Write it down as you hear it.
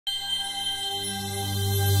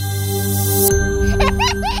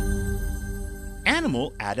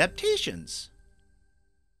Adaptations.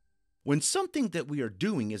 When something that we are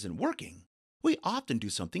doing isn't working, we often do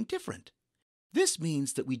something different. This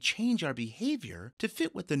means that we change our behavior to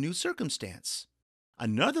fit with the new circumstance.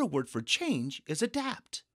 Another word for change is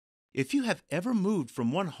adapt. If you have ever moved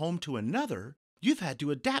from one home to another, you've had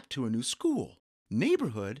to adapt to a new school,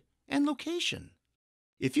 neighborhood, and location.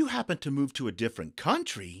 If you happen to move to a different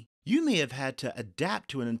country, you may have had to adapt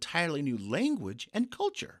to an entirely new language and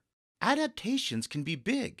culture. Adaptations can be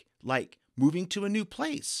big, like moving to a new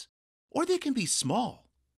place, or they can be small.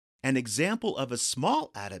 An example of a small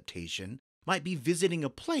adaptation might be visiting a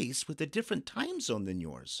place with a different time zone than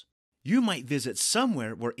yours. You might visit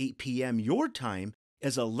somewhere where 8 p.m. your time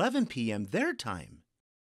is 11 p.m. their time.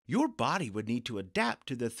 Your body would need to adapt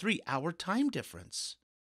to the 3-hour time difference.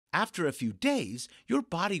 After a few days, your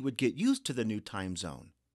body would get used to the new time zone.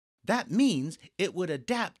 That means it would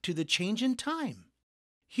adapt to the change in time.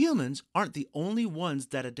 Humans aren't the only ones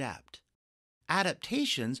that adapt.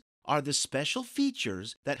 Adaptations are the special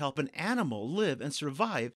features that help an animal live and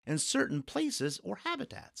survive in certain places or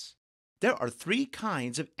habitats. There are 3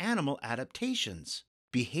 kinds of animal adaptations: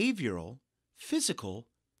 behavioral, physical,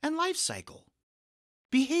 and life cycle.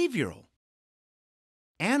 Behavioral.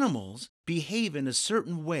 Animals behave in a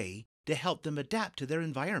certain way to help them adapt to their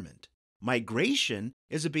environment. Migration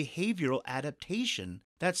is a behavioral adaptation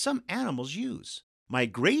that some animals use.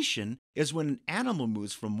 Migration is when an animal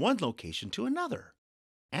moves from one location to another.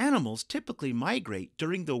 Animals typically migrate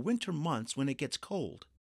during the winter months when it gets cold.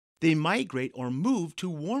 They migrate or move to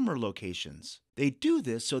warmer locations. They do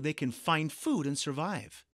this so they can find food and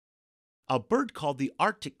survive. A bird called the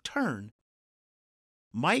Arctic tern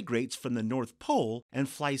migrates from the North Pole and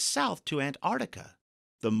flies south to Antarctica.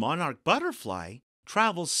 The monarch butterfly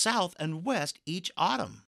travels south and west each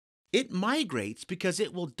autumn. It migrates because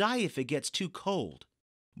it will die if it gets too cold.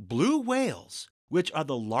 Blue whales, which are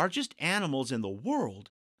the largest animals in the world,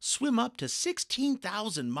 swim up to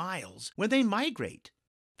 16,000 miles when they migrate.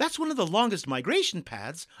 That's one of the longest migration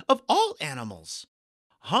paths of all animals.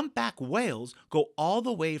 Humpback whales go all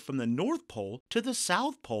the way from the North Pole to the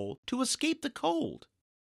South Pole to escape the cold.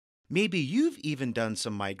 Maybe you've even done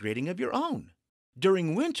some migrating of your own.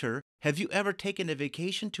 During winter, have you ever taken a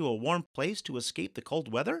vacation to a warm place to escape the cold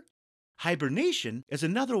weather? Hibernation is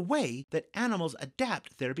another way that animals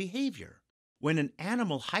adapt their behavior. When an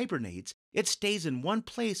animal hibernates, it stays in one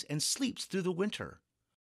place and sleeps through the winter.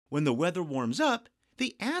 When the weather warms up,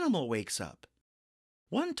 the animal wakes up.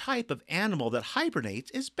 One type of animal that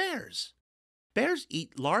hibernates is bears. Bears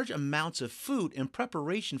eat large amounts of food in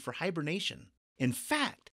preparation for hibernation. In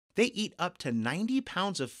fact, they eat up to 90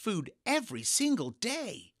 pounds of food every single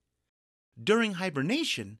day. During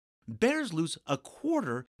hibernation, bears lose a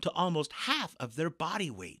quarter to almost half of their body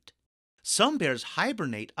weight. Some bears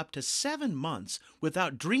hibernate up to 7 months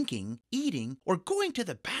without drinking, eating, or going to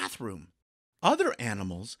the bathroom. Other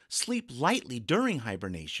animals sleep lightly during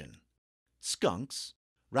hibernation. Skunks,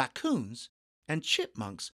 raccoons, and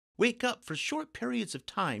chipmunks wake up for short periods of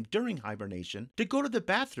time during hibernation to go to the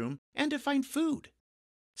bathroom and to find food.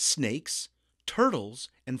 Snakes, turtles,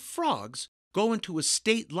 and frogs go into a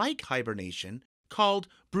state like hibernation called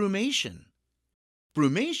brumation.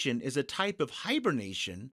 Brumation is a type of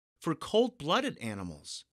hibernation for cold-blooded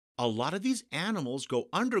animals. A lot of these animals go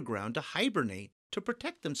underground to hibernate to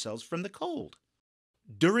protect themselves from the cold.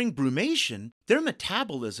 During brumation, their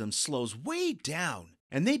metabolism slows way down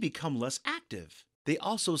and they become less active. They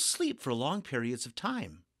also sleep for long periods of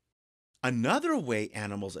time. Another way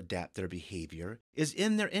animals adapt their behavior is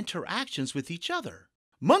in their interactions with each other.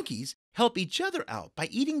 Monkeys help each other out by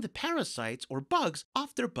eating the parasites or bugs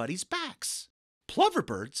off their buddies' backs.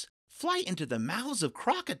 Ploverbirds fly into the mouths of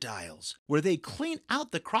crocodiles, where they clean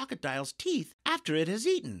out the crocodile's teeth after it has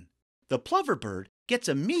eaten. The plover bird gets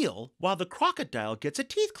a meal while the crocodile gets a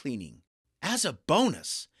teeth cleaning. As a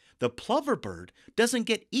bonus, the plover bird doesn't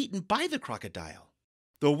get eaten by the crocodile.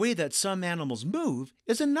 The way that some animals move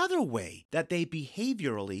is another way that they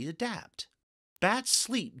behaviorally adapt. Bats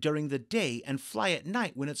sleep during the day and fly at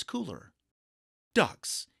night when it's cooler.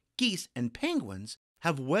 Ducks, geese, and penguins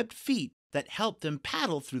have webbed feet that help them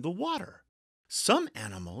paddle through the water. Some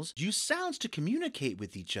animals use sounds to communicate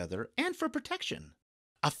with each other and for protection.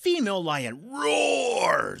 A female lion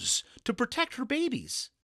roars to protect her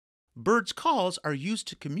babies. Birds' calls are used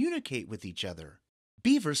to communicate with each other.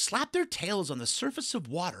 Beavers slap their tails on the surface of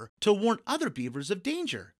water to warn other beavers of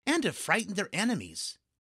danger and to frighten their enemies.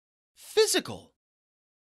 Physical.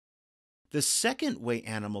 The second way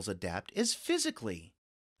animals adapt is physically.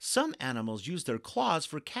 Some animals use their claws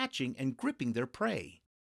for catching and gripping their prey.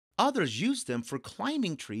 Others use them for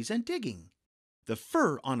climbing trees and digging. The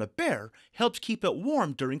fur on a bear helps keep it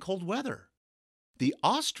warm during cold weather. The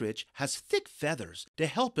ostrich has thick feathers to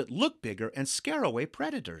help it look bigger and scare away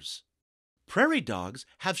predators. Prairie dogs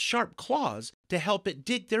have sharp claws to help it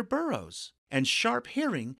dig their burrows, and sharp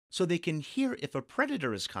hearing so they can hear if a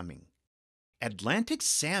predator is coming. Atlantic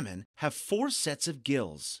salmon have 4 sets of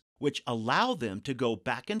gills, which allow them to go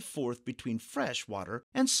back and forth between fresh water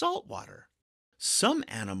and salt water. Some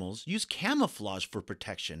animals use camouflage for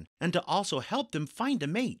protection and to also help them find a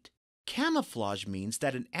mate. Camouflage means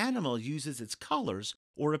that an animal uses its colors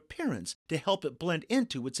or appearance to help it blend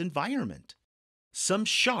into its environment. Some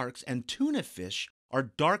sharks and tuna fish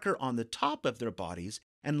are darker on the top of their bodies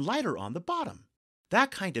and lighter on the bottom.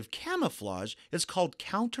 That kind of camouflage is called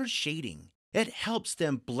counter shading. It helps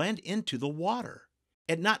them blend into the water.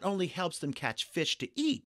 It not only helps them catch fish to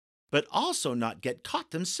eat, but also not get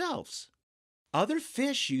caught themselves. Other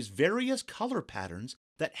fish use various color patterns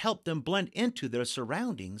that help them blend into their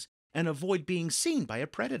surroundings and avoid being seen by a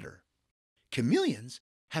predator. Chameleons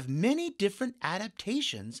have many different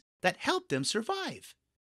adaptations that help them survive.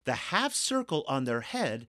 The half circle on their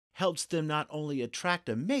head helps them not only attract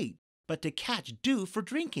a mate, but to catch dew for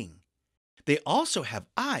drinking. They also have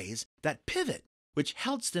eyes that pivot, which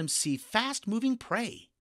helps them see fast-moving prey.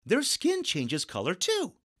 Their skin changes color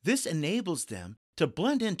too. This enables them to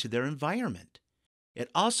blend into their environment. It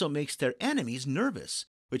also makes their enemies nervous,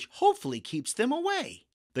 which hopefully keeps them away.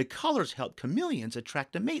 The colors help chameleons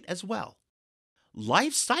attract a mate as well.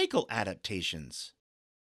 Life cycle adaptations.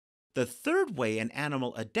 The third way an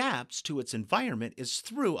animal adapts to its environment is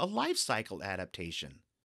through a life cycle adaptation.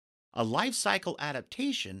 A life cycle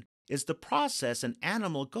adaptation is the process an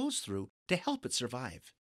animal goes through to help it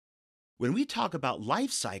survive. When we talk about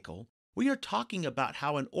life cycle, we are talking about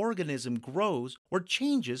how an organism grows or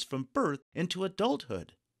changes from birth into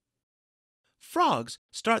adulthood. Frogs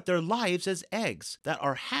start their lives as eggs that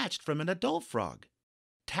are hatched from an adult frog.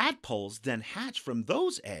 Tadpoles then hatch from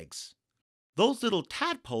those eggs. Those little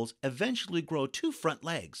tadpoles eventually grow 2 front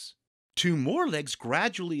legs. 2 more legs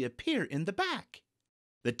gradually appear in the back.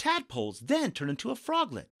 The tadpoles then turn into a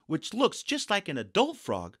froglet, which looks just like an adult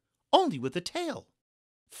frog, only with a tail.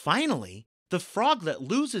 Finally, the froglet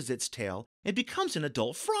loses its tail and becomes an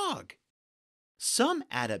adult frog. Some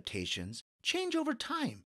adaptations change over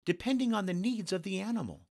time depending on the needs of the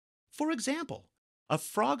animal. For example, a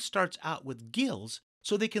frog starts out with gills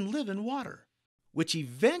so they can live in water, which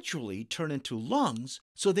eventually turn into lungs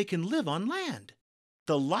so they can live on land.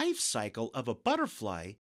 The life cycle of a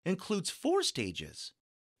butterfly includes 4 stages.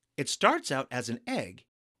 It starts out as an egg,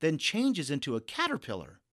 then changes into a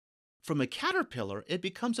caterpillar. From a caterpillar, it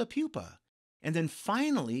becomes a pupa, and then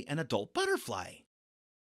finally an adult butterfly.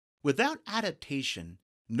 Without adaptation,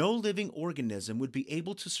 no living organism would be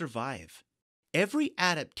able to survive. Every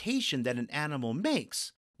adaptation that an animal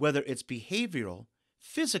makes, whether it's behavioral,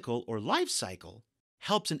 physical, or life cycle,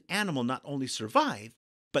 helps an animal not only survive,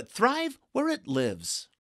 but thrive where it lives.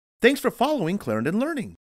 Thanks for following Clarendon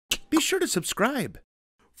Learning. Be sure to subscribe.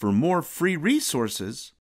 For more free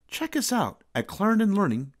resources, check us out at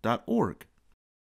clarendonlearning.org.